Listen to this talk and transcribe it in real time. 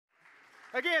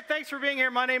Again, thanks for being here.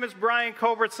 My name is Brian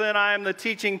Culbertson. I am the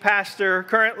teaching pastor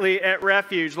currently at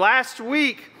Refuge. Last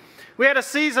week, we had a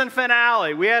season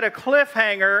finale. We had a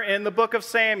cliffhanger in the book of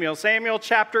Samuel. Samuel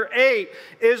chapter 8,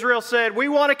 Israel said, "We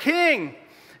want a king."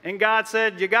 And God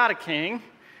said, "You got a king,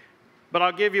 but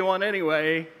I'll give you one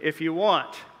anyway if you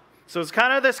want." So it's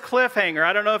kind of this cliffhanger.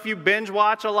 I don't know if you binge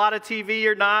watch a lot of TV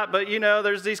or not, but you know,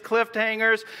 there's these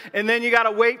cliffhangers, and then you got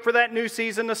to wait for that new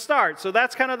season to start. So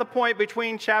that's kind of the point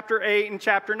between chapter 8 and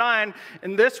chapter 9.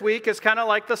 And this week is kind of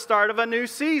like the start of a new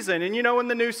season. And you know, when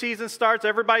the new season starts,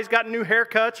 everybody's got new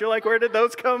haircuts. You're like, where did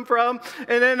those come from?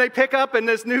 And then they pick up in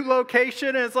this new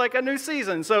location, and it's like a new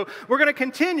season. So we're going to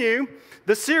continue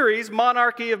the series,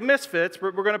 Monarchy of Misfits,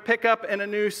 but we're going to pick up in a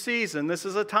new season. This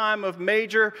is a time of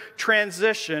major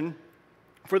transition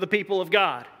for the people of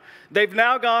God. They've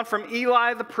now gone from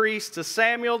Eli the priest to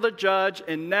Samuel the judge,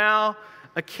 and now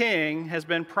a king has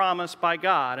been promised by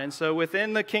God. And so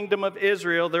within the kingdom of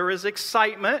Israel, there is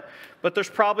excitement, but there's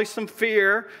probably some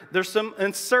fear, there's some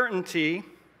uncertainty.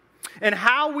 And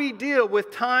how we deal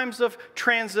with times of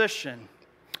transition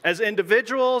as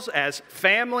individuals, as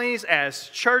families, as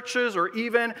churches, or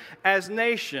even as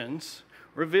nations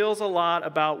reveals a lot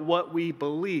about what we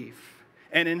believe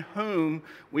and in whom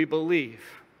we believe.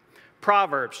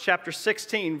 Proverbs chapter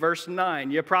 16, verse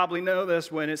 9. You probably know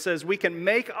this when it says, "We can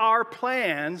make our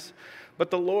plans, but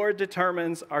the Lord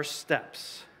determines our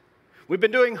steps." We've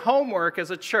been doing homework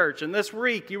as a church, and this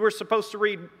week you were supposed to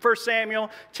read 1 Samuel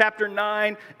chapter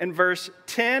 9 and verse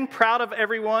 10. Proud of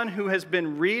everyone who has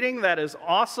been reading. That is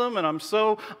awesome, and I'm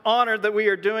so honored that we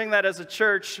are doing that as a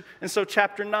church. And so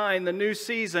chapter 9, the new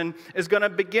season, is going to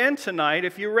begin tonight,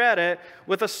 if you read it,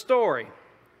 with a story.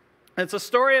 It's a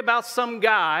story about some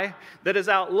guy that is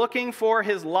out looking for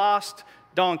his lost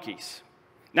donkeys.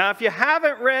 Now, if you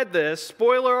haven't read this,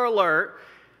 spoiler alert,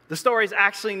 the story is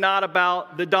actually not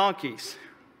about the donkeys.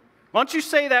 Why don't you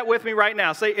say that with me right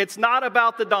now? Say, it's not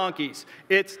about the donkeys.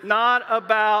 It's not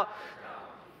about...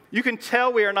 You can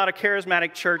tell we are not a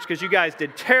charismatic church because you guys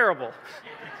did terrible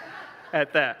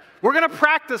at that. We're going to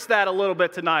practice that a little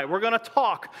bit tonight. We're going to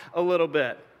talk a little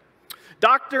bit.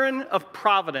 Doctrine of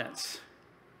providence.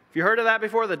 Have you heard of that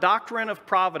before? The doctrine of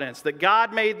providence, that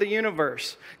God made the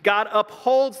universe. God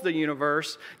upholds the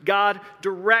universe. God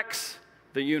directs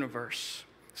the universe.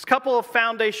 There's a couple of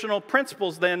foundational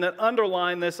principles then that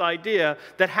underline this idea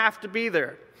that have to be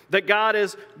there. That God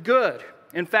is good.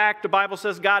 In fact, the Bible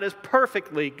says God is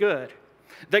perfectly good.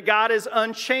 That God is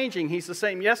unchanging. He's the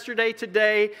same yesterday,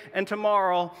 today, and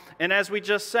tomorrow. And as we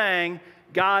just sang,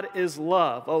 God is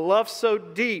love. A love so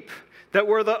deep that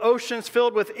were the oceans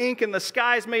filled with ink and the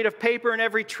skies made of paper and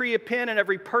every tree a pen and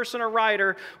every person a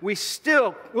writer, we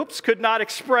still, could not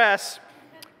express,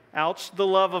 the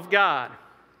love of God.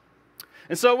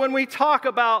 And so when we talk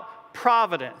about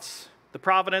providence, the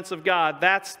providence of God,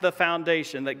 that's the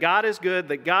foundation, that God is good,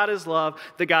 that God is love,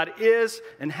 that God is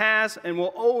and has and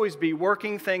will always be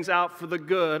working things out for the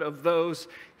good of those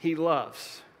He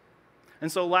loves.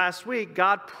 And so last week,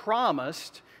 God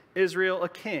promised Israel a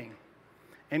king.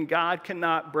 And God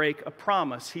cannot break a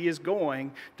promise. He is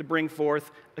going to bring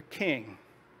forth a king.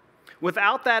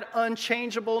 Without that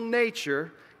unchangeable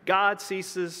nature, God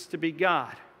ceases to be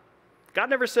God. God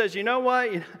never says, you know what,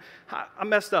 I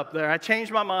messed up there. I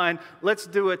changed my mind. Let's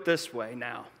do it this way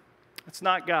now. It's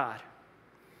not God.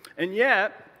 And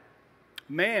yet,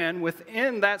 man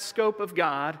within that scope of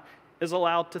God is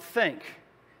allowed to think,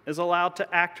 is allowed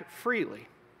to act freely.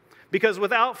 Because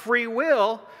without free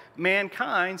will,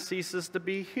 mankind ceases to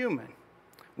be human.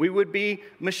 We would be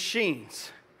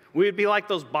machines. We would be like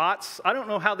those bots. I don't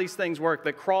know how these things work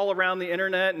that crawl around the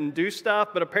internet and do stuff,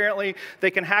 but apparently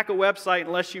they can hack a website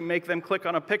unless you make them click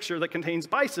on a picture that contains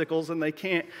bicycles and they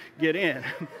can't get in.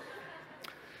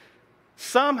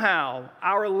 Somehow,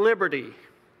 our liberty,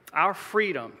 our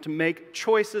freedom to make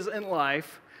choices in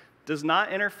life does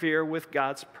not interfere with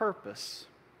God's purpose.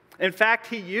 In fact,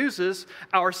 He uses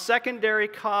our secondary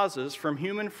causes from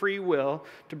human free will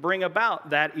to bring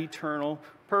about that eternal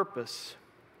purpose.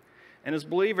 And as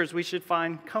believers, we should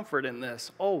find comfort in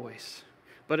this always,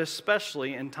 but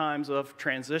especially in times of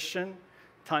transition,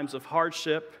 times of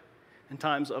hardship, and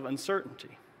times of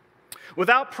uncertainty.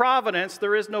 Without providence,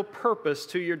 there is no purpose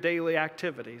to your daily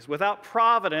activities. Without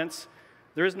providence,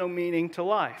 there is no meaning to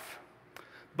life.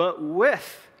 But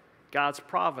with God's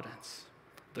providence,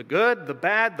 the good, the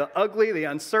bad, the ugly, the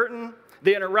uncertain,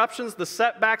 the interruptions, the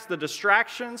setbacks, the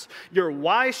distractions, your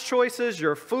wise choices,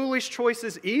 your foolish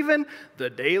choices, even the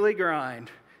daily grind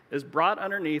is brought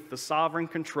underneath the sovereign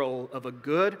control of a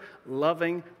good,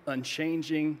 loving,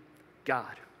 unchanging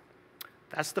God.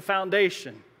 That's the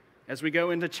foundation As we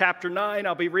go into chapter 9,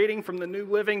 I'll be reading from the New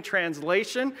Living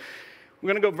Translation. We're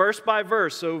going to go verse by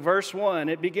verse. So verse 1,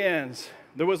 it begins,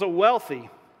 "There was a wealthy,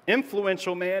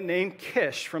 influential man named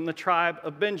Kish from the tribe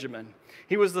of Benjamin.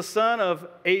 He was the son of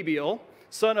Abiel,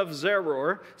 son of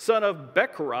Zeror, son of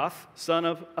Bechorath, son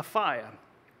of Aphiah.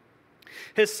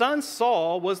 His son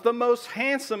Saul was the most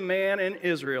handsome man in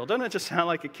Israel." Doesn't it just sound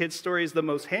like a kid's story? He's the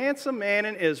most handsome man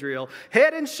in Israel,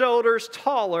 head and shoulders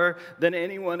taller than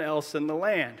anyone else in the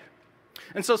land.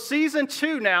 And so season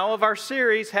 2 now of our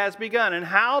series has begun. And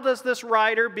how does this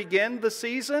writer begin the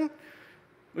season?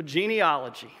 With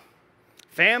genealogy.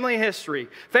 Family history.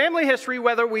 Family history,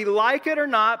 whether we like it or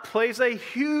not, plays a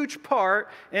huge part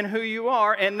in who you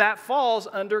are, and that falls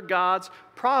under God's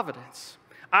providence.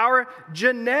 Our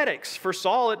genetics, for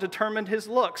Saul, it determined his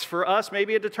looks. For us,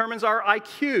 maybe it determines our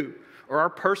IQ or our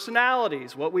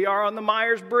personalities, what we are on the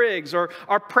Myers-Briggs, or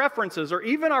our preferences, or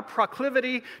even our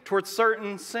proclivity towards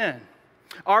certain sin.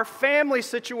 Our family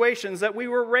situations that we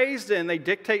were raised in, they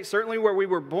dictate certainly where we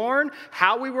were born,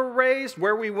 how we were raised,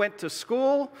 where we went to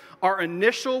school. Our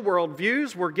initial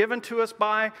worldviews were given to us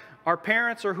by our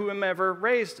parents or whomever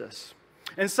raised us.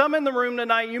 And some in the room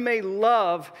tonight, you may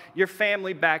love your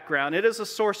family background. It is a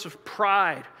source of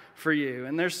pride for you.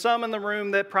 And there's some in the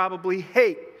room that probably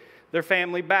hate their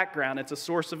family background. It's a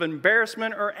source of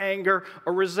embarrassment or anger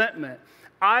or resentment.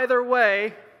 Either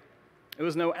way, it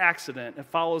was no accident. It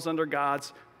follows under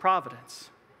God's providence.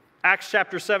 Acts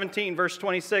chapter 17, verse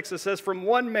 26, it says, "From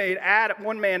one man,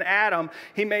 Adam,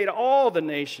 he made all the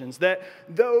nations, that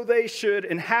though they should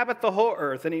inhabit the whole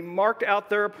earth, and he marked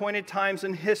out their appointed times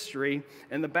in history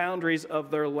and the boundaries of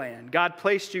their land." God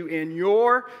placed you in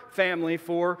your family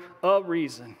for a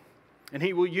reason. And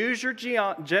he will use your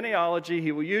genealogy,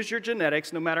 he will use your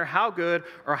genetics, no matter how good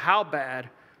or how bad,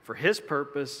 for his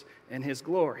purpose and his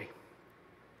glory.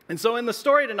 And so in the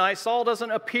story tonight, Saul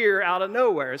doesn't appear out of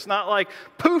nowhere. It's not like,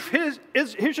 poof,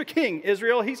 here's your king,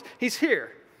 Israel, he's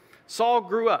here. Saul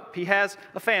grew up. He has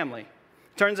a family.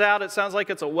 Turns out it sounds like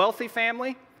it's a wealthy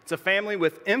family. It's a family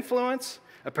with influence.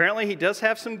 Apparently he does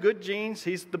have some good genes.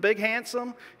 He's the big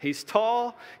handsome. He's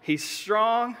tall. He's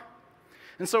strong.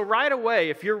 And so right away,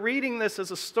 if you're reading this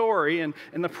as a story, and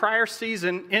the prior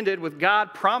season ended with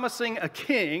God promising a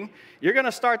king, you're going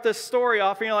to start this story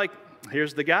off and you're like,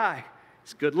 here's the guy.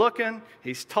 He's good looking,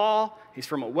 he's tall, he's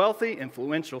from a wealthy,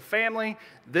 influential family.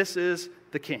 This is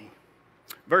the king.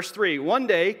 Verse 3, "One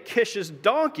day Kish's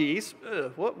donkeys,"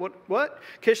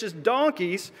 Kish's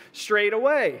donkeys strayed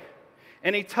away.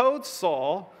 And he told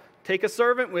Saul, "Take a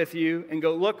servant with you and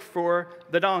go look for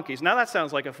the donkeys." Now that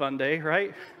sounds like a fun day,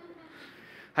 right?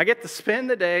 I get to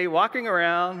spend the day walking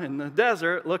around in the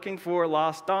desert looking for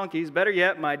lost donkeys. Better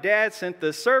yet, my dad sent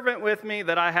this servant with me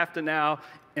that I have to now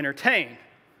entertain.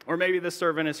 Or maybe this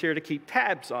servant is here to keep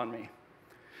tabs on me.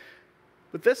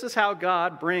 But this is how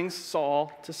God brings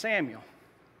Saul to Samuel.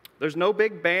 There's no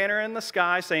big banner in the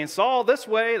sky saying, "Saul, this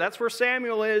way, that's where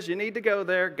Samuel is, you need to go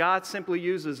there." God simply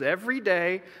uses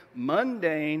everyday,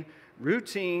 mundane,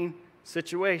 routine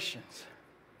situations.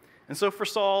 And so for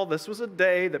Saul, this was a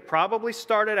day that probably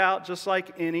started out just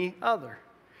like any other.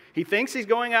 He thinks he's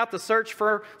going out to search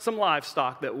for some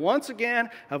livestock that once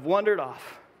again have wandered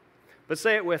off. But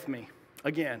say it with me.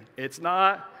 Again, it's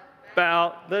not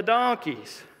about the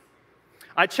donkeys.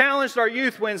 I challenged our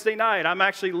youth Wednesday night. I'm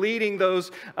actually leading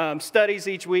those studies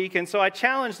each week, and so I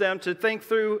challenged them to think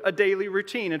through a daily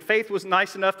routine. And Faith was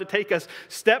nice enough to take us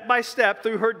step by step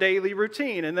through her daily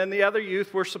routine. And then the other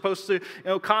youth were supposed to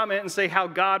comment and say how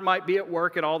God might be at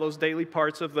work at all those daily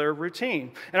parts of their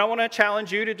routine. And I want to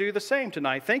challenge you to do the same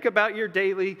tonight. Think about your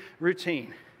daily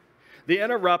routine. The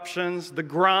interruptions, the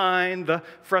grind, the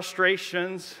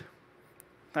frustrations.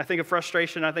 I think of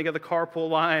frustration, I think of the carpool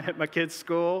line at my kids'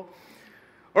 school.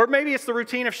 Or maybe it's the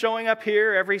routine of showing up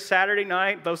here every Saturday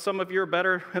night, though some of you are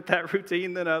better at that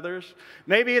routine than others.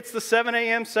 Maybe it's the 7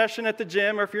 a.m. session at the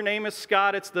gym, or if your name is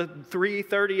Scott, it's the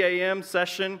 3:30 a.m.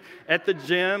 session at the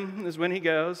gym is when he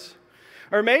goes.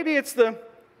 Or maybe it's the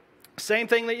same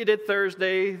thing that you did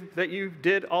Thursday, that you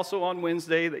did also on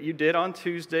Wednesday, that you did on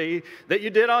Tuesday, that you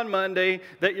did on Monday,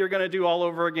 that you're going to do all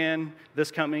over again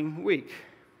this coming week.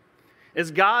 Is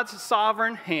God's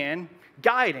sovereign hand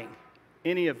guiding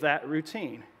any of that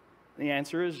routine? The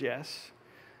answer is yes.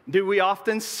 Do we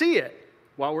often see it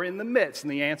while we're in the midst?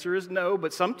 And the answer is no,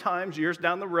 but sometimes years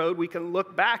down the road we can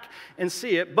look back and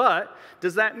see it. But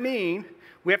does that mean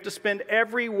we have to spend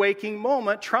every waking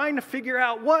moment trying to figure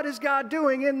out what is God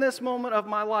doing in this moment of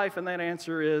my life? And that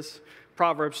answer is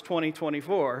Proverbs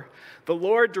 20:24. The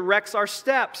Lord directs our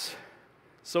steps,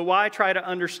 so why try to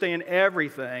understand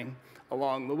everything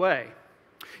along the way?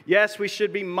 Yes, we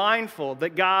should be mindful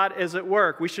that God is at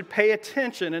work. We should pay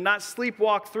attention and not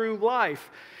sleepwalk through life.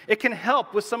 It can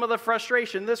help with some of the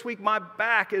frustration. This week, my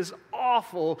back is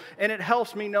awful, and it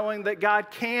helps me knowing that God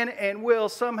can and will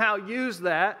somehow use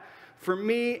that for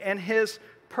me and His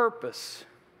purpose.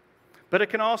 But it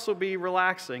can also be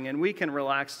relaxing, and we can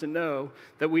relax to know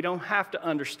that we don't have to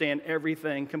understand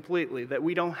everything completely, that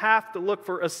we don't have to look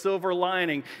for a silver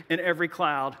lining in every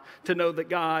cloud to know that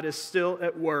God is still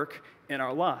at work in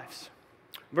our lives.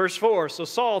 Verse 4, so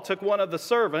Saul took one of the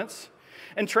servants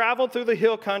and traveled through the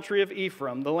hill country of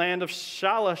Ephraim, the land of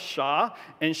Shalashah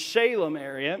and Shalem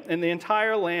area, and the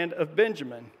entire land of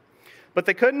Benjamin. But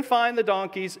they couldn't find the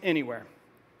donkeys anywhere.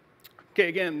 Okay,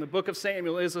 again, the book of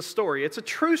Samuel is a story. It's a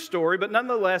true story, but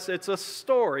nonetheless, it's a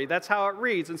story. That's how it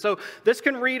reads. And so this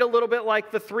can read a little bit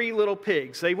like the three little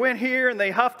pigs. They went here and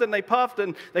they huffed and they puffed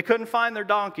and they couldn't find their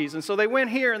donkeys. And so they went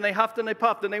here and they huffed and they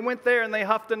puffed and they went there and they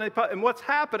huffed and they puffed. And what's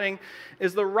happening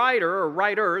is the writer or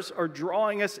writers are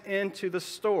drawing us into the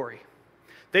story.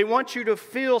 They want you to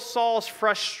feel Saul's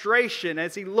frustration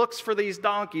as he looks for these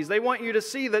donkeys. They want you to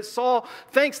see that Saul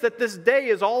thinks that this day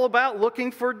is all about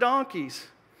looking for donkeys,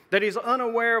 that he's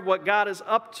unaware of what God is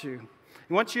up to.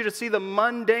 He wants you to see the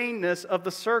mundaneness of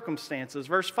the circumstances.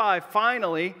 Verse 5,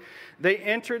 finally, they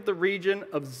entered the region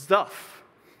of Zuph.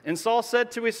 And Saul said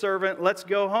to his servant, let's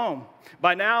go home.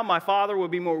 By now, my father will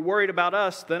be more worried about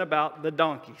us than about the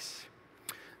donkeys.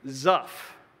 Zuph.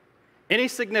 Any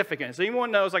significance?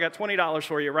 Anyone knows I got $20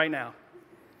 for you right now?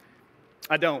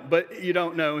 I don't, but you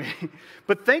don't know.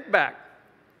 But think back.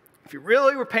 If you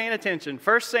really were paying attention,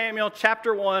 1 Samuel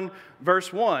chapter 1,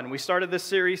 verse 1. We started this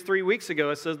series 3 weeks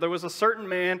ago. It says there was a certain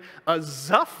man, a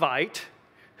Zuphite,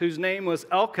 whose name was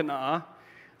Elkanah,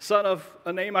 son of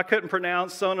a name I couldn't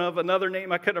pronounce, son of another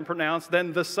name I couldn't pronounce,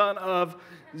 then the son of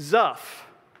Zuph.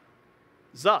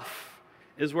 Zuph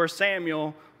is where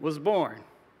Samuel was born.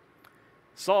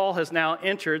 Saul has now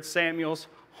entered Samuel's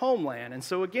homeland. And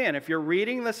so again, if you're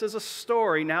reading this as a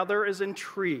story, now there is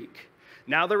intrigue.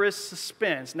 Now there is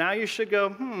suspense. Now you should go,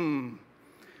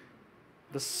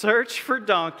 the search for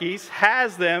donkeys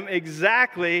has them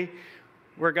exactly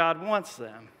where God wants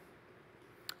them.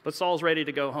 But Saul's ready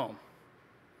to go home.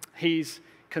 He's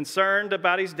concerned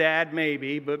about his dad,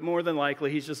 maybe, but more than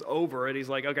likely he's just over it. He's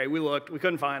like, okay, we looked, we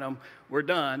couldn't find him, we're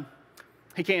done.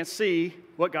 He can't see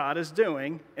what God is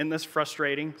doing in this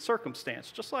frustrating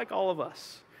circumstance, just like all of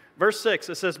us. Verse 6,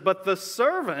 it says, but the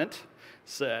servant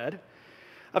said,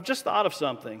 I've just thought of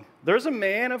something. There's a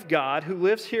man of God who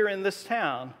lives here in this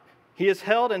town. He is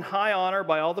held in high honor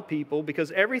by all the people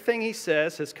because everything he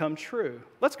says has come true.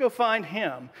 Let's go find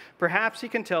him. Perhaps he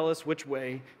can tell us which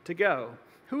way to go.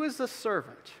 Who is this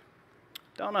servant?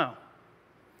 Don't know.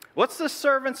 What's this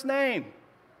servant's name?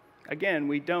 Again,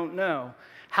 we don't know.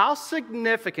 How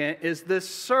significant is this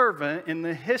servant in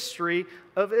the history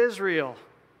of Israel?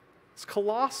 It's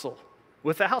colossal.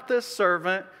 Without this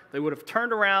servant, they would have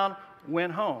turned around,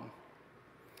 went home.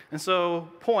 And so,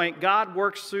 point, God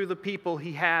works through the people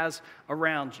He has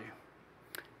around you.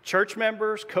 Church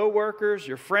members, co-workers,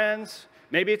 your friends.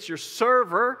 Maybe it's your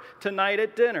server tonight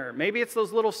at dinner. Maybe it's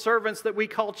those little servants that we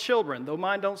call children, though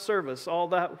mine don't serve us all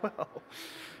that well.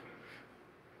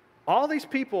 All these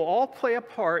people all play a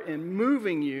part in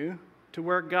moving you to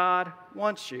where God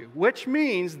wants you, which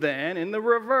means then, in the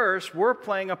reverse, we're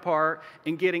playing a part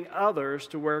in getting others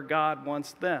to where God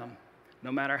wants them.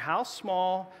 No matter how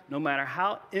small, no matter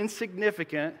how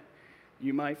insignificant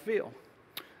you might feel.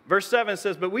 Verse 7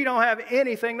 says, but we don't have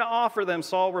anything to offer them,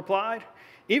 Saul replied.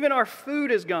 Even our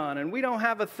food is gone, and we don't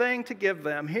have a thing to give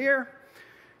them. Here,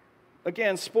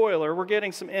 again, spoiler, we're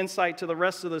getting some insight to the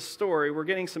rest of the story. We're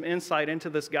getting some insight into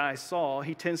this guy, Saul.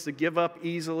 He tends to give up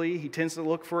easily. He tends to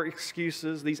look for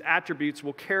excuses. These attributes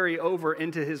will carry over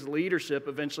into his leadership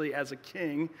eventually as a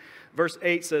king. Verse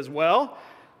 8 says, well,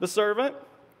 the servant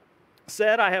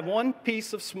said, I have one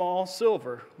piece of small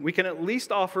silver. We can at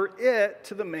least offer it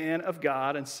to the man of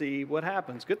God and see what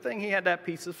happens. Good thing he had that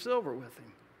piece of silver with him.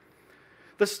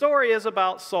 The story is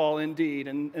about Saul indeed,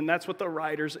 and that's what the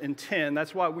writers intend.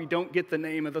 That's why we don't get the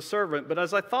name of the servant. But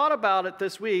as I thought about it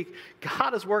this week,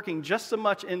 God is working just as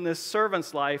much in this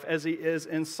servant's life as He is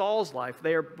in Saul's life.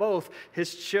 They are both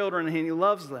His children, and He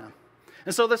loves them.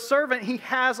 And so the servant, he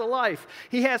has a life.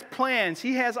 He has plans.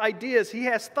 He has ideas. He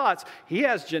has thoughts. He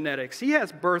has genetics. He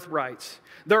has birthrights.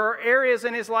 There are areas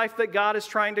in his life that God is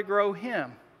trying to grow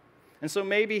him. And so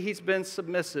maybe he's been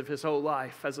submissive his whole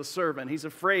life as a servant. He's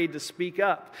afraid to speak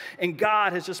up. And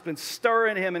God has just been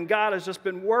stirring him, and God has just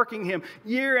been working him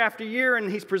year after year,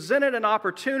 and he's presented an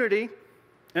opportunity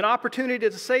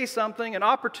to say something, an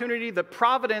opportunity that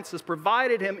providence has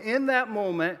provided him in that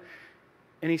moment,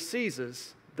 and he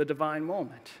seizes the divine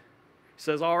moment. He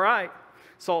says, all right.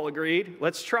 Saul agreed,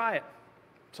 let's try it.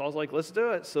 Saul's like, let's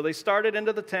do it. So they started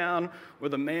into the town where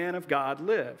the man of God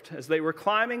lived. As they were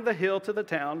climbing the hill to the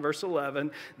town, verse 11,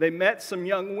 they met some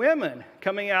young women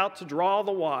coming out to draw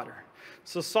the water.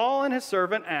 So Saul and his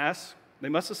servant asked, they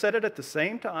must have said it at the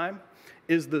same time,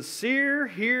 is the seer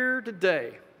here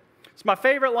today? It's my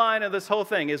favorite line of this whole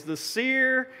thing, is the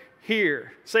seer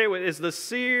here? Say it with, is the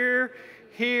seer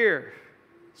here?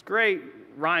 It's great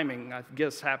rhyming, I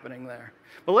guess, happening there.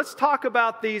 But let's talk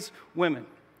about these women.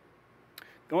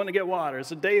 Going to get water.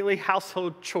 It's a daily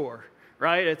household chore,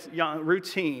 right? It's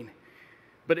routine.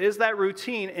 But is that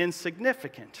routine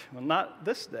insignificant? Well, not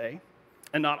this day,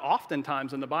 and not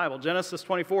oftentimes in the Bible. Genesis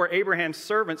 24, Abraham's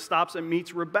servant stops and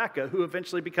meets Rebekah, who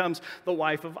eventually becomes the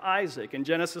wife of Isaac. In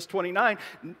Genesis 29,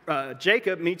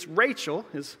 Jacob meets Rachel,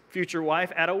 his future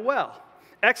wife, at a well.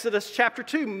 Exodus chapter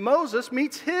 2, Moses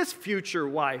meets his future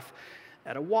wife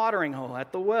at a watering hole,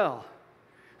 at the well.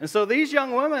 And so these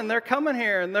young women, they're coming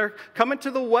here, and they're coming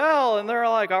to the well, and they're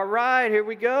like, all right, here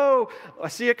we go. I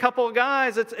see a couple of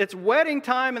guys. It's wedding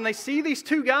time, and they see these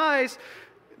two guys,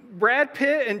 Brad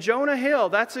Pitt and Jonah Hill.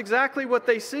 That's exactly what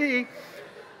they see.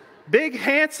 Big,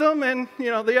 handsome, and,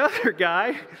 the other guy.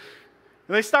 And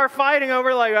they start fighting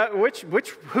over, like,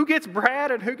 who gets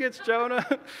Brad and who gets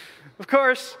Jonah? Of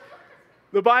course,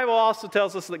 the Bible also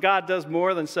tells us that God does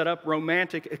more than set up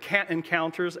romantic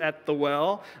encounters at the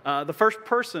well. The first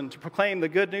person to proclaim the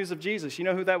good news of Jesus, you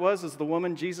know who that was? Is the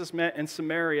woman Jesus met in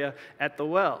Samaria at the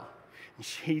well.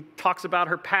 She talks about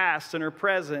her past and her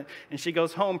present, and she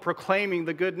goes home proclaiming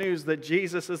the good news that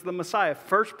Jesus is the Messiah.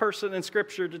 First person in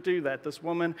Scripture to do that, this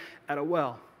woman at a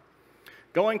well.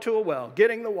 Going to a well,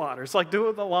 getting the water. It's like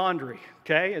doing the laundry,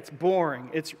 okay? It's boring.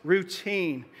 It's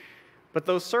routine. But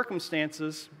those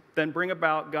circumstances then bring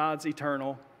about God's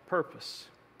eternal purpose.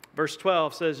 Verse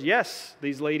 12 says, yes,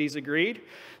 these ladies agreed.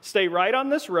 Stay right on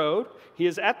this road. He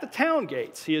is at the town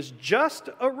gates. He has just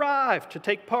arrived to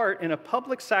take part in a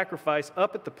public sacrifice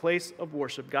up at the place of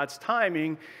worship. God's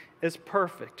timing is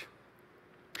perfect.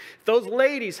 If those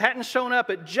ladies hadn't shown up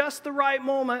at just the right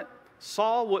moment,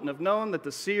 Saul wouldn't have known that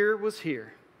the seer was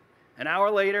here. An hour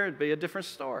later, it'd be a different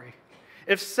story.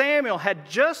 If Samuel had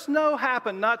just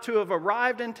happened not to have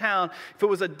arrived in town, if it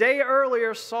was a day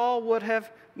earlier, Saul would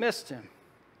have missed him.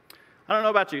 I don't know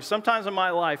about you. Sometimes in my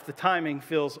life, the timing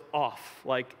feels off.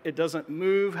 Like it doesn't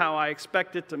move how I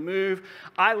expect it to move.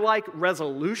 I like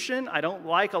resolution. I don't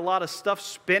like a lot of stuff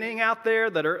spinning out there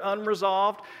that are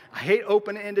unresolved. I hate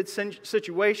open-ended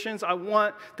situations. I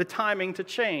want the timing to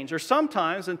change. Or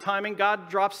sometimes in timing, God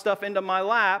drops stuff into my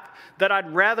lap that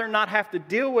I'd rather not have to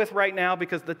deal with right now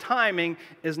because the timing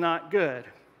is not good.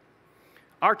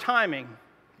 Our timing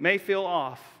may feel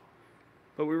off,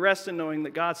 but we rest in knowing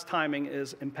that God's timing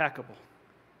is impeccable.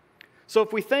 So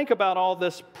if we think about all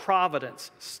this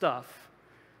providence stuff,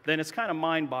 then it's kind of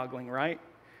mind-boggling, right?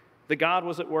 That God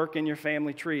was at work in your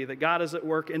family tree, that God is at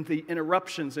work in the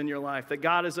interruptions in your life, that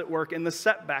God is at work in the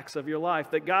setbacks of your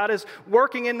life, that God is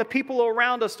working in the people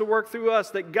around us to work through us,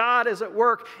 that God is at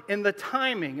work in the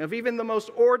timing of even the most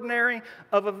ordinary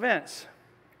of events.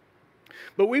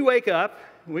 But we wake up,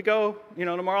 we go,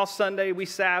 tomorrow's Sunday, we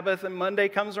Sabbath, and Monday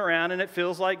comes around, and it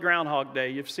feels like Groundhog Day.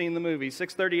 You've seen the movie.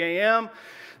 6:30 a.m.,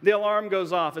 the alarm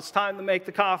goes off. It's time to make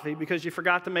the coffee because you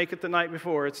forgot to make it the night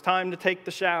before. It's time to take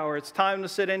the shower. It's time to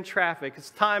sit in traffic.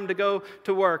 It's time to go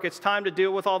to work. It's time to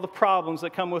deal with all the problems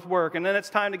that come with work. And then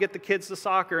it's time to get the kids to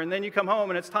soccer. And then you come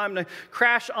home, and it's time to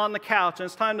crash on the couch. And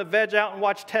it's time to veg out and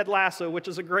watch Ted Lasso, which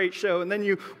is a great show. And then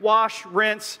you wash,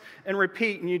 rinse, and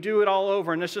repeat, and you do it all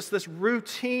over. And it's just this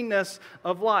routineness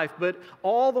of life. But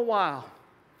all the while,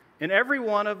 in every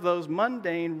one of those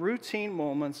mundane, routine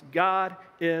moments, God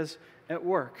is at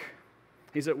work.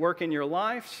 He's at work in your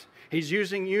lives. He's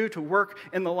using you to work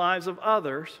in the lives of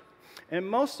others. And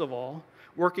most of all,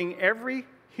 working every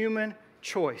human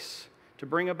choice to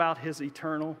bring about His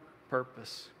eternal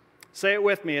purpose. Say it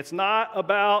with me. It's not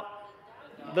about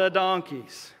the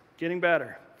donkeys. Getting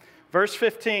better. Verse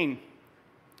 15.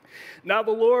 Now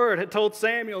the Lord had told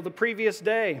Samuel the previous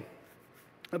day,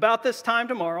 about this time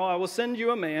tomorrow, I will send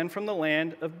you a man from the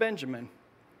land of Benjamin.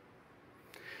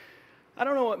 I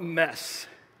don't know what mess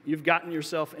you've gotten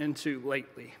yourself into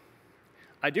lately.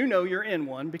 I do know you're in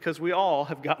one because we all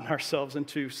have gotten ourselves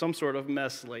into some sort of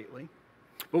mess lately.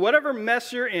 But whatever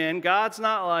mess you're in, God's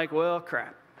not like, well,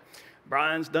 crap.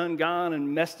 Brian's done gone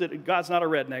and messed it. God's not a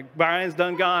redneck. Brian's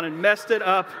done gone and messed it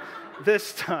up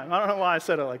this time. I don't know why I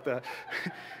said it like that.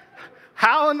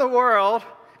 How in the world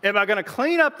am I going to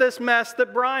clean up this mess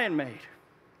that Brian made?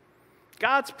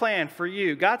 God's plan for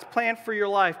you, God's plan for your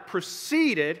life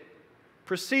preceded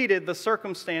preceded the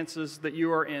circumstances that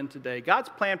you are in today. God's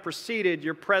plan preceded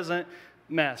your present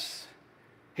mess.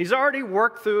 He's already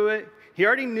worked through it. He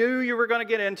already knew you were going to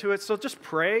get into it. So just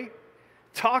pray,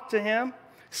 talk to Him,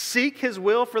 seek His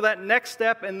will for that next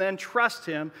step, and then trust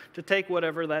Him to take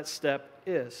whatever that step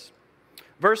is.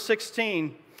 Verse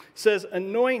 16 says,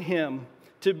 anoint Him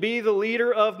to be the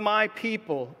leader of my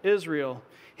people, Israel.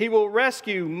 He will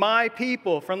rescue my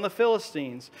people from the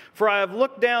Philistines. For I have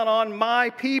looked down on my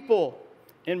people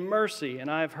in mercy, and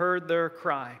I have heard their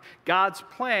cry. God's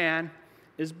plan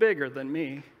is bigger than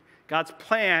me. God's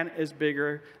plan is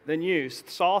bigger than you.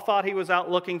 Saul thought he was out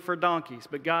looking for donkeys,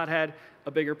 but God had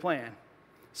a bigger plan.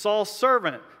 Saul's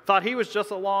servant thought he was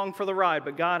just along for the ride,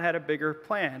 but God had a bigger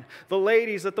plan. The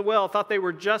ladies at the well thought they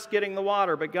were just getting the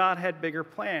water, but God had bigger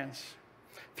plans.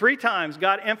 3 times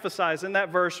God emphasized in that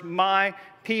verse, my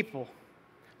people.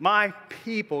 My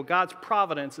people. God's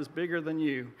providence is bigger than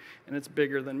you, and it's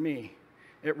bigger than me.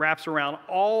 It wraps around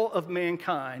all of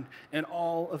mankind and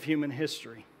all of human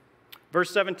history. Verse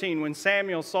 17, when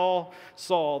Samuel saw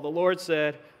Saul, the Lord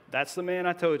said, that's the man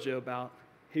I told you about.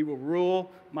 He will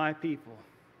rule my people.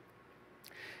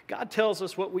 God tells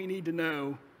us what we need to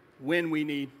know when we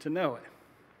need to know it.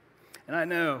 And I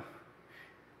know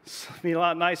it'd be a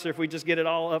lot nicer if we just get it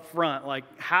all up front. Like,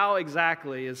 how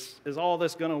exactly is all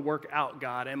this going to work out,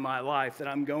 God, in my life that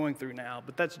I'm going through now?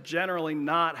 But that's generally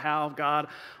not how God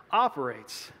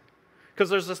operates. Because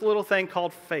there's this little thing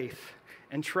called faith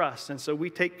and trust. And so we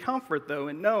take comfort, though,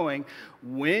 in knowing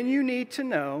when you need to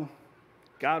know,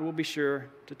 God will be sure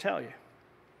to tell you.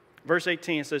 Verse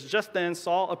 18 says, just then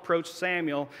Saul approached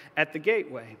Samuel at the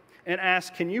gateway and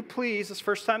asked, can you please, this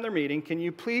first time they're meeting, can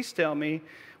you please tell me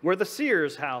where the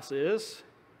seer's house is?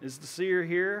 Is the seer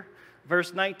here?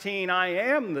 Verse 19, I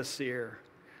am the seer.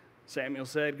 Samuel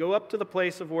said, go up to the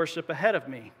place of worship ahead of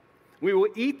me. We will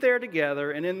eat there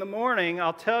together, and in the morning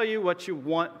I'll tell you what you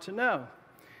want to know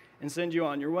and send you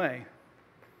on your way.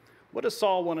 What does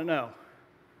Saul want to know?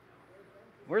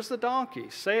 Where's the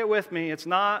donkeys? Say it with me. It's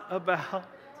not about...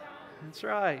 That's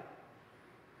right.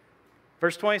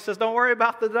 Verse 20 says, don't worry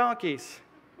about the donkeys.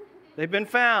 They've been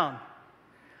found.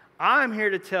 I'm here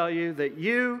to tell you that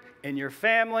you and your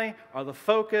family are the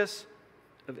focus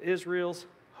of Israel's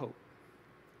hope.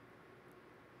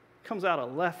 Comes out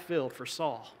of left field for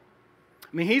Saul.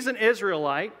 I mean, he's an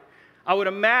Israelite. I would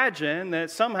imagine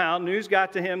that somehow news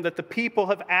got to him that the people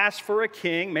have asked for a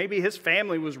king. Maybe his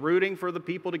family was rooting for the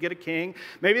people to get a king.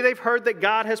 Maybe they've heard that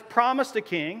God has promised a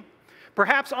king.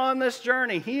 Perhaps on this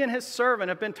journey, he and his servant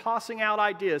have been tossing out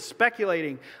ideas,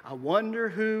 speculating, I wonder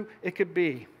who it could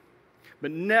be.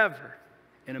 But never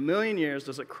in a million years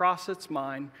does it cross its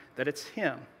mind that it's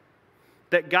him.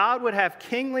 That God would have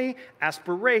kingly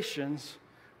aspirations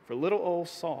for little old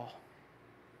Saul.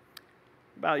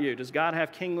 About you, does God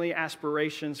have kingly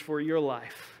aspirations for your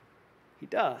life? He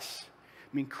does.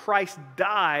 I mean, Christ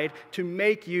died to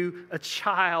make you a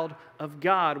child of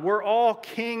God. We're all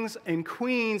kings and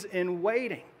queens in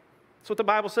waiting. That's what the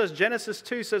Bible says. Genesis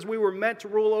 2 says we were meant to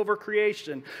rule over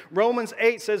creation. Romans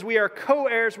 8 says we are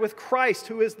co-heirs with Christ,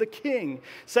 who is the King.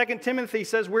 2 Timothy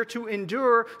says we're to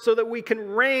endure so that we can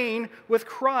reign with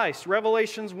Christ.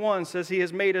 Revelations 1 says he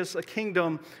has made us a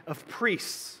kingdom of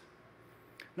priests.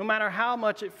 No matter how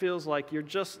much it feels like you're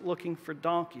just looking for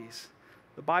donkeys,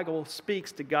 the Bible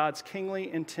speaks to God's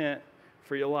kingly intent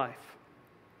for your life.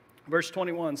 Verse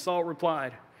 21, Saul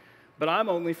replied, but I'm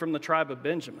only from the tribe of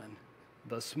Benjamin,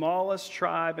 the smallest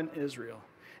tribe in Israel,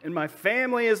 and my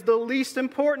family is the least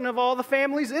important of all the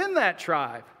families in that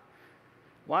tribe.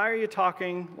 Why are you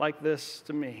talking like this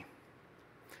to me?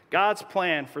 God's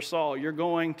plan for Saul, you're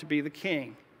going to be the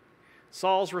king.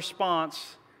 Saul's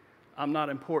response, I'm not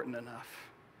important enough.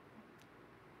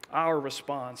 Our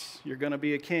response, you're going to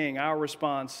be a king. Our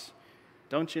response,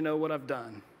 don't you know what I've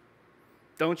done?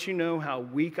 Don't you know how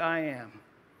weak I am?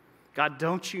 God,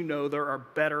 don't you know there are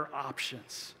better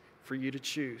options for you to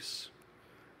choose?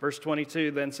 Verse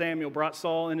 22, then Samuel brought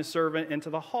Saul and his servant into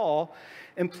the hall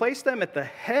and placed them at the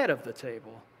head of the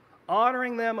table,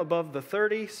 honoring them above the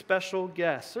 30 special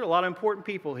guests. There are a lot of important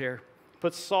people here.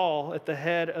 Puts Saul at the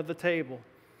head of the table.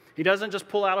 He doesn't just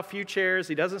pull out a few chairs.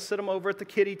 He doesn't sit them over at the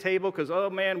kiddie table because, oh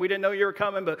man, we didn't know you were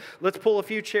coming, but let's pull a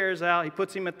few chairs out. He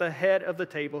puts him at the head of the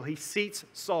table. He seats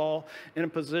Saul in a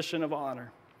position of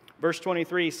honor. Verse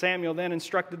 23, Samuel then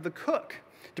instructed the cook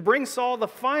to bring Saul the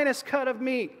finest cut of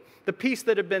meat, the piece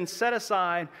that had been set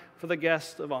aside for the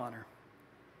guest of honor.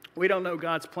 We don't know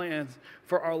God's plans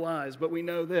for our lives, but we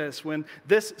know this. When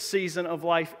this season of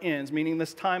life ends, meaning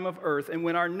this time of earth, and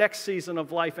when our next season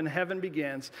of life in heaven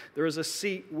begins, there is a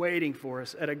seat waiting for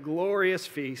us at a glorious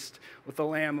feast with the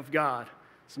Lamb of God.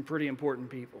 Some pretty important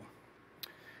people.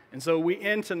 And so we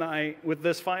end tonight with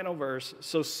this final verse.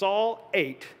 So Saul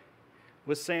ate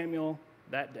with Samuel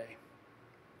that day.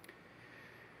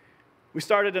 We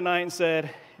started tonight and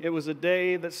said it was a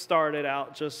day that started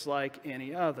out just like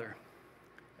any other.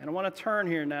 And I want to turn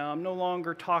here now. I'm no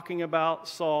longer talking about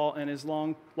Saul and his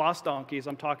lost donkeys.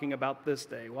 I'm talking about this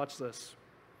day. Watch this.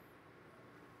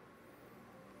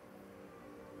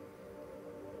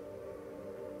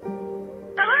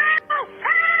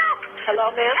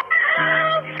 Hello, ma'am?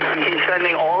 He's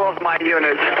sending all of my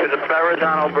units to the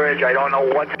Verrazano Bridge. I don't know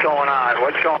what's going on.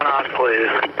 What's going on, please?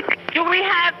 Do we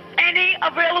have any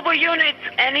available units?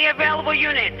 Any available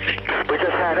units? We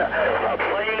just had a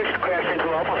plane crash into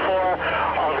upper floor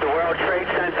of the World Trade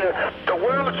Center. The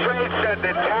World Trade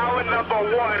Center, tower number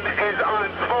 1, is on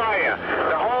fire.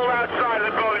 The whole outside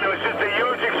of the building, there was just a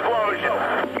huge explosion.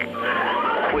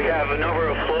 We have a number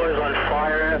of floors on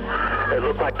fire. It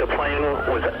looked like the plane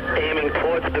was aiming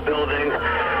towards the building.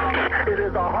 It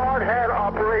is a hard-hat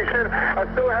operation. I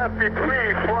still have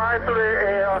debris flying through the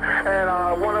air, and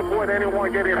I want to avoid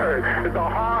anyone getting hurt. It's a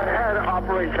hard-hat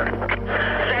operation.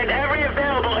 Send every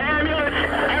available ambulance,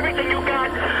 everything you got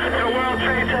to the World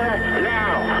Trade Center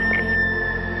now.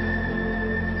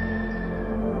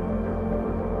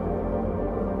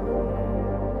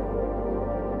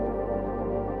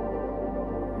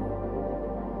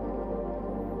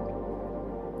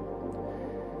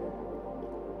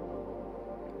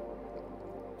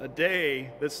 A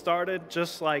day that started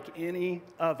just like any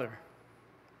other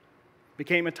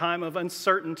became a time of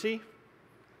uncertainty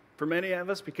for many of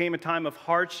us, became a time of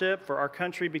hardship for our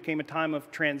country, became a time of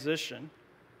transition.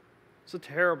 It's a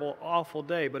terrible, awful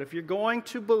day. But if you're going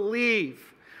to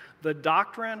believe the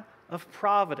doctrine of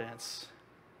providence,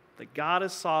 that God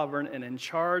is sovereign and in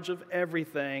charge of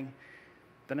everything,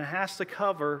 then it has to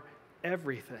cover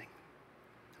everything.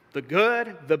 The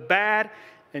good, the bad,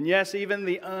 and yes, even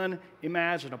the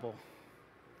unimaginable.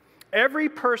 Every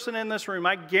person in this room,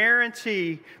 I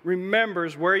guarantee,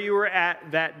 remembers where you were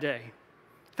at that day.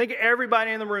 I think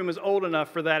everybody in the room is old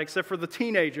enough for that, except for the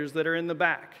teenagers that are in the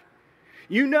back.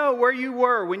 You know where you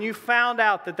were when you found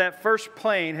out that that first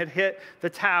plane had hit the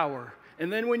tower.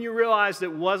 And then when you realized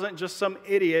it wasn't just some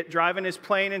idiot driving his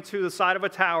plane into the side of a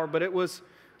tower, but it was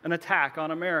an attack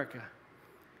on America.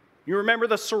 You remember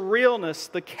the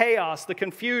surrealness, the chaos, the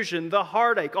confusion, the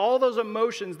heartache, all those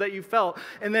emotions that you felt.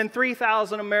 And then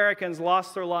 3,000 Americans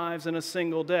lost their lives in a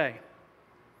single day.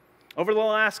 Over the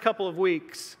last couple of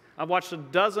weeks, I've watched a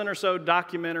dozen or so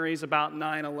documentaries about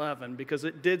 9/11 because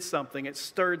it did something. It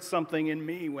stirred something in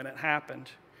me when it happened.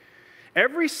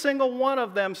 Every single one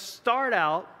of them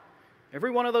every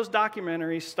one of those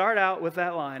documentaries start out with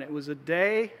that line. It was a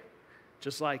day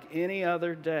just like any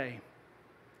other day.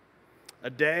 A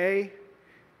day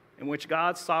in which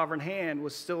God's sovereign hand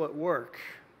was still at work.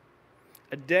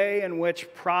 A day in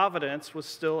which providence was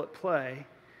still at play.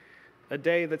 A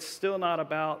day that's still not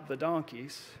about the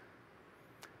donkeys.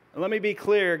 And let me be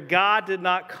clear, God did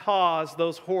not cause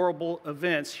those horrible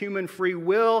events. Human free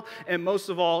will and most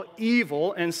of all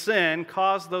evil and sin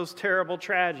caused those terrible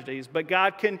tragedies. But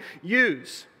God can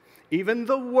use even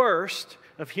the worst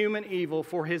of human evil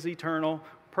for his eternal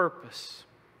purpose.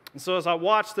 And so as I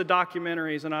watched the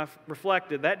documentaries and I've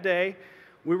reflected, that day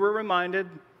we were reminded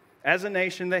as a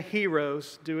nation that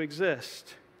heroes do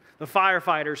exist. The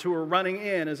firefighters who were running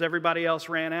in as everybody else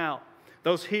ran out.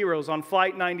 Those heroes on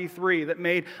Flight 93 that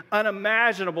made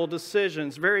unimaginable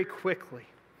decisions very quickly.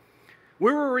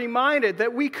 We were reminded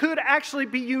that we could actually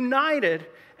be united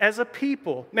as a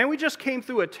people. Man, we just came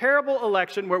through a terrible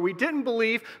election where we didn't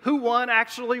believe who won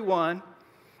actually won.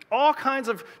 All kinds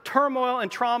of turmoil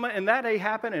and trauma, and that day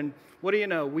happened, and what do you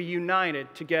know? We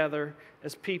united together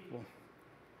as people.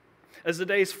 As the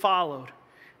days followed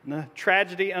and the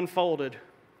tragedy unfolded,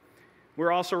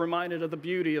 we're also reminded of the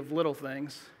beauty of little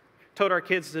things. Told our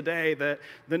kids today that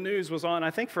the news was on,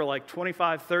 I think, for like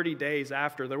 25, 30 days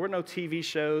after. There were no TV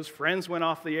shows. Friends went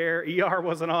off the air. ER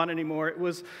wasn't on anymore. It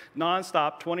was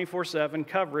nonstop, 24/7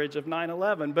 coverage of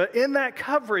 9/11. But in that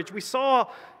coverage, we saw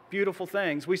beautiful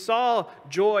things. We saw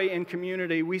joy in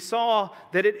community. We saw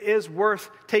that it is worth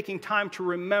taking time to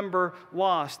remember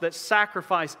loss, that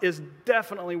sacrifice is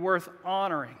definitely worth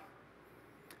honoring.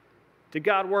 Did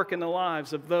God work in the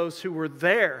lives of those who were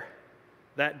there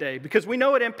that day? Because we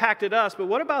know it impacted us, but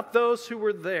what about those who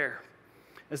were there?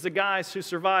 As the guys who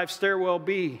survived Stairwell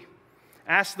B,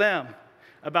 ask them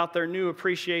about their new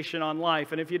appreciation on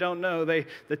life. And if you don't know, the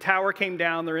tower came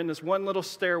down. They're in this one little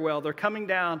stairwell. They're coming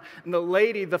down, and the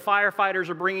lady the firefighters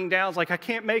are bringing down is like, I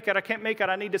can't make it,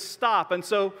 I need to stop. And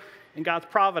so in God's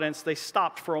providence, they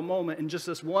stopped for a moment, and just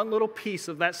this one little piece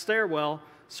of that stairwell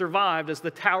survived as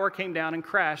the tower came down and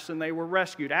crashed, and they were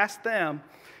rescued. Ask them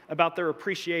about their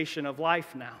appreciation of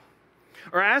life now.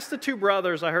 Or ask the two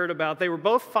brothers I heard about. They were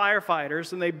both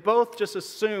firefighters, and they both just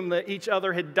assumed that each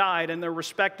other had died in their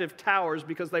respective towers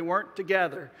because they weren't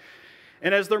together.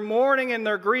 And as they're mourning and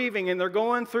they're grieving and they're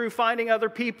going through finding other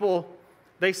people,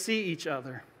 they see each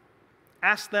other.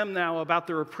 Ask them now about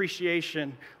their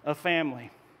appreciation of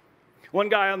family. One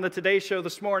guy on the Today Show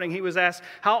this morning, he was asked,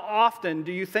 how often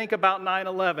do you think about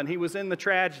 9/11? He was in the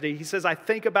tragedy. He says, I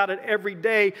think about it every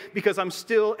day because I'm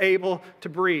still able to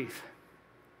breathe.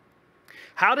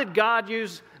 How did God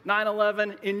use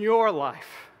 9/11 in your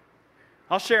life?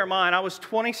 I'll share mine. I was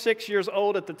 26 years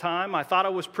old at the time. I thought I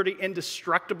was pretty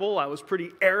indestructible. I was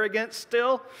pretty arrogant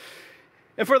still.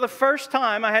 And for the first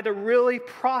time, I had to really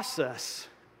process.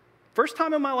 First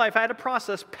time in my life, I had to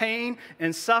process pain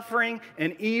and suffering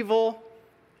and evil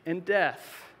and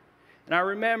death. And I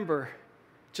remember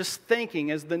just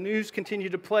thinking as the news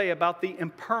continued to play about the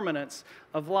impermanence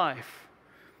of life.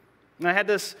 And I had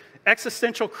this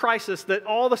existential crisis that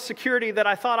all the security that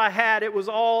I thought I had, it was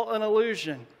all an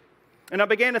illusion. And I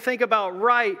began to think about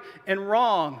right and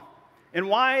wrong and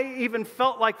why I even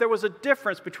felt like there was a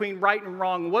difference between right and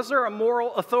wrong. Was there a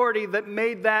moral authority that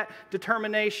made that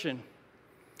determination?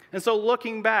 And so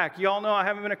looking back, you all know I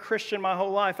haven't been a Christian my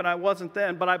whole life, and I wasn't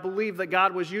then, but I believe that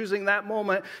God was using that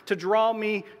moment to draw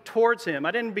me towards Him.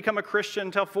 I didn't become a Christian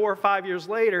until 4 or 5 years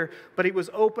later, but He was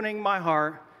opening my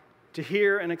heart to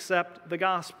hear and accept the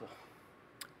gospel.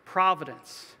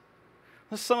 Providence.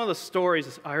 Some of the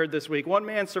stories I heard this week. One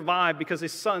man survived because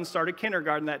his son started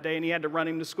kindergarten that day and he had to run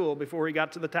him to school before he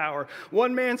got to the tower.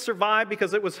 One man survived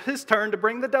because it was his turn to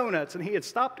bring the donuts and he had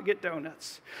stopped to get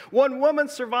donuts. One woman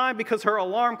survived because her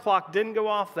alarm clock didn't go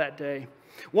off that day.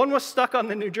 One was stuck on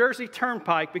the New Jersey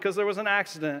Turnpike because there was an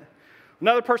accident.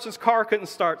 Another person's car couldn't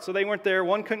start, so they weren't there.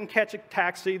 One couldn't catch a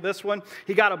taxi. This one,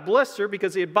 he got a blister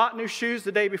because he had bought new shoes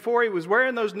the day before. He was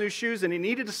wearing those new shoes, and he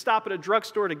needed to stop at a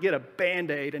drugstore to get a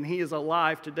Band-Aid, and he is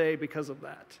alive today because of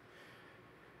that.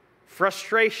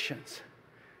 Frustrations,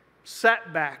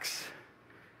 setbacks,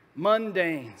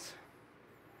 mundanes,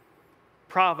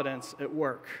 providence at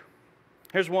work.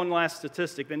 Here's one last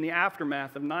statistic. In the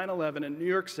aftermath of 9/11 in New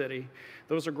York City,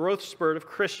 there was a growth spurt of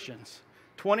Christians.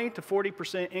 20 to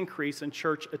 40% increase in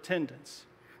church attendance.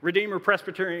 Redeemer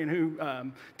Presbyterian, who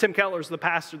Tim Keller's the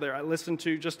pastor there, I listen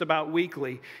to just about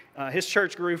weekly. His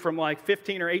church grew from like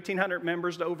 1,500 or 1,800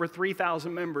 members to over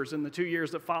 3,000 members in the 2 years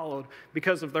that followed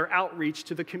because of their outreach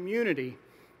to the community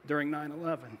during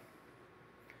 9/11.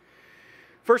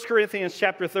 1 Corinthians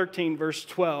chapter 13, verse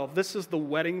 12. This is the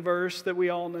wedding verse that we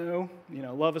all know. You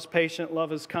know, love is patient,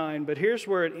 love is kind. But here's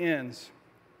where it ends.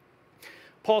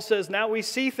 Paul says, now we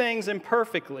see things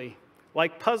imperfectly,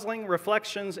 like puzzling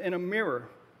reflections in a mirror.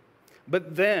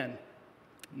 But then,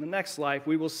 in the next life,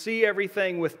 we will see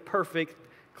everything with perfect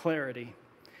clarity.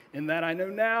 In that I know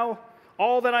now,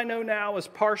 all that I know now is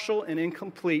partial and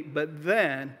incomplete, but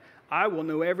then I will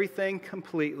know everything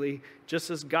completely, just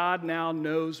as God now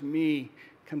knows me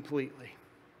completely.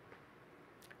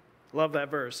 Love that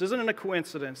verse. Isn't it a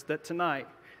coincidence that tonight,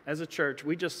 as a church,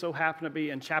 we just so happen to be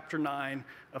in chapter 9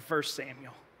 of 1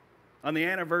 Samuel on the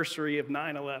anniversary of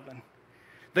 9/11.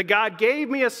 That God gave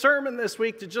me a sermon this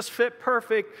week to just fit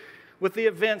perfect with the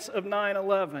events of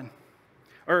 9/11.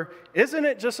 Or isn't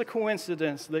it just a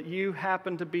coincidence that you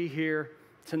happen to be here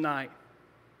tonight,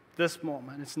 this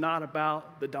moment? It's not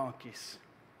about the donkeys.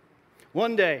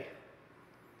 One day,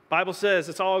 the Bible says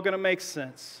it's all going to make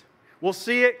sense. We'll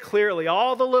see it clearly.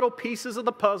 All the little pieces of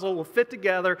the puzzle will fit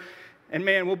together. And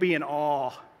man, we'll be in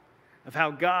awe of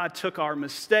how God took our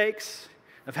mistakes,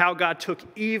 of how God took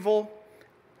evil,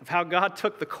 of how God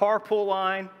took the carpool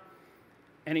line,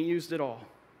 and He used it all.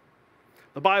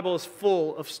 The Bible is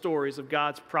full of stories of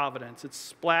God's providence. It's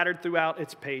splattered throughout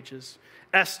its pages.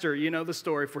 Esther, you know the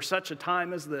story, for such a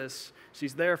time as this.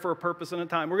 She's there for a purpose and a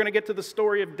time. We're going to get to the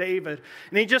story of David.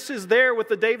 And he just is there with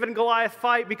the David and Goliath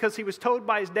fight because he was told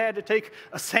by his dad to take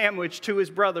a sandwich to his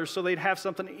brothers so they'd have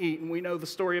something to eat. And we know the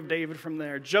story of David from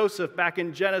there. Joseph, back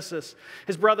in Genesis,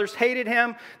 his brothers hated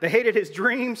him. They hated his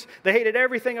dreams. They hated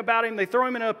everything about him. They throw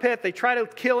him in a pit. They try to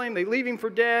kill him. They leave him for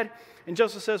dead. And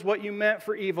Joseph says, what you meant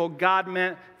for evil, God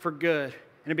meant for good.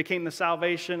 And it became the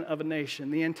salvation of a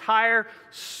nation. The entire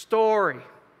story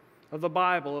of the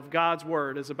Bible, of God's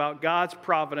Word, is about God's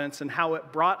providence and how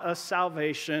it brought us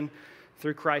salvation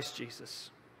through Christ Jesus.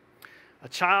 A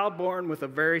child born with a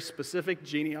very specific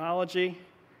genealogy,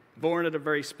 born at a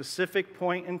very specific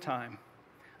point in time.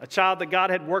 A child that God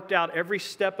had worked out every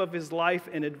step of his life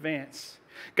in advance.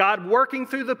 God working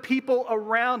through the people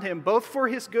around him, both for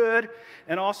his good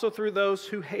and also through those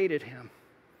who hated him.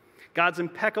 God's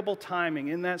impeccable timing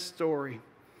in that story.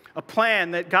 A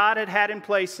plan that God had had in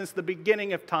place since the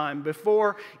beginning of time,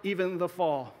 before even the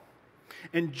fall.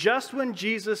 And just when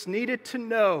Jesus needed to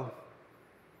know,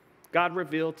 God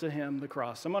revealed to him the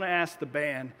cross. I'm going to ask the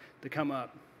band to come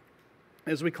up.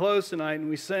 As we close tonight and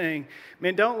we sing,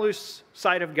 man, don't lose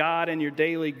sight of God in your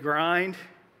daily grind.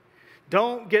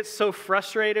 Don't get so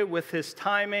frustrated with his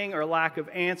timing or lack of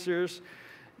answers.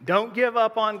 Don't give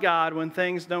up on God when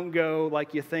things don't go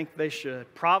like you think they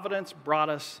should. Providence brought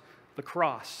us the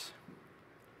cross.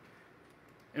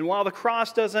 And while the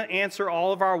cross doesn't answer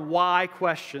all of our why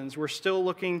questions, we're still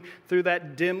looking through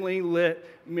that dimly lit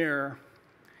mirror.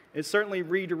 It certainly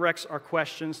redirects our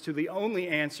questions to the only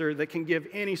answer that can give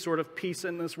any sort of peace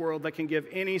in this world, that can give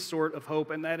any sort of hope,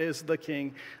 and that is the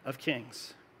King of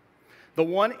Kings. The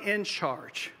one in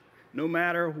charge, no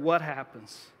matter what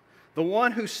happens. The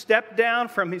one who stepped down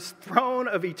from his throne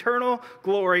of eternal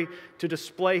glory to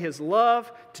display his love,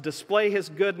 to display his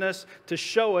goodness, to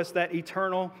show us that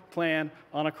eternal plan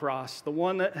on a cross. The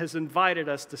one that has invited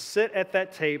us to sit at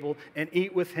that table and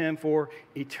eat with him for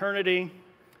eternity,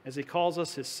 as he calls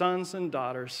us his sons and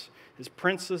daughters, his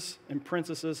princes and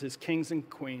princesses, his kings and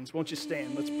queens. Won't you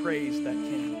stand? Let's praise that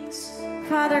King.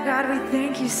 Father God, we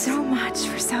thank you so much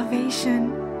for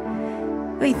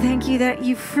salvation. We thank you that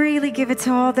you freely give it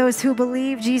to all those who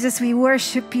believe. Jesus, we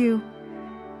worship you.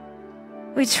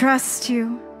 We trust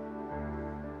you.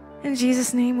 In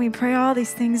Jesus' name we pray all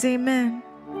these things. Amen.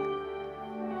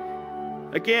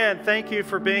 Again, thank you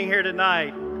for being here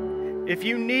tonight. If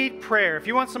you need prayer, if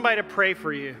you want somebody to pray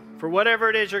for you, for whatever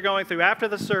it is you're going through, after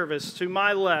the service, to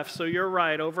my left, so you're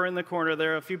right, over in the corner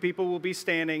there, a few people will be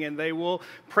standing and they will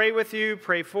pray with you,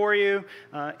 pray for you,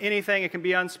 anything. It can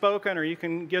be unspoken or you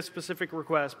can give specific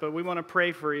requests, but we want to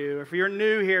pray for you. If you're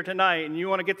new here tonight and you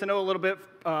want to get to know a little bit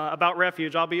about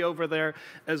Refuge, I'll be over there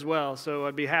as well, so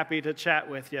I'd be happy to chat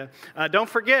with you. Don't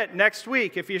forget, next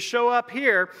week, if you show up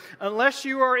here, unless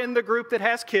you are in the group that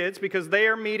has kids, because they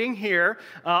are meeting here,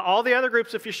 all the other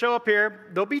groups, if you show up here,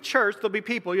 there'll be church, there'll be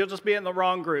people. You'll just be in the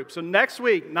wrong group. So next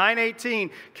week, 9/18,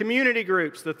 community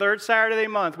groups, the third Saturday of the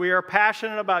month. We are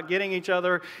passionate about getting each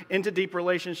other into deep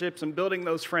relationships and building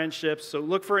those friendships. So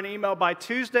look for an email by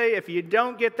Tuesday. If you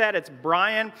don't get that, it's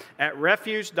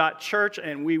Brian@Refuge.Church,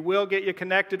 and we will get you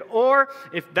connected. Or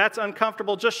if that's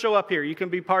uncomfortable, just show up here. You can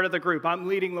be part of the group. I'm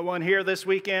leading the one here this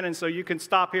weekend, and so you can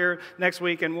stop here next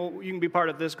week, and you can be part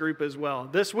of this group as well.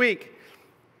 This week,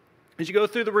 as you go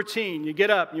through the routine, you get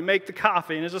up, you make the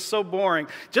coffee, and it's just so boring.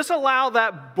 Just allow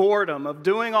that boredom of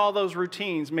doing all those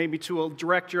routines maybe to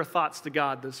direct your thoughts to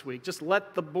God this week. Just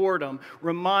let the boredom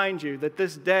remind you that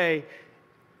this day,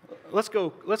 let's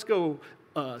go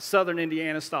Southern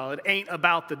Indiana style. It ain't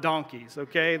about the donkeys,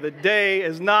 okay? The day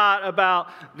is not about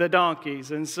the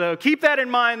donkeys. And so keep that in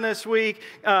mind this week.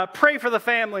 Pray for the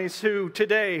families who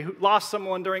today lost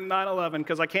someone during 9/11,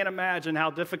 because I can't imagine how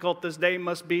difficult this day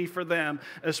must be for them,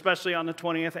 especially on the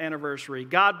 20th anniversary.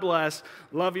 God bless.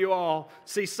 Love you all.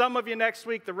 See some of you next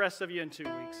week, the rest of you in 2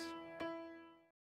 weeks.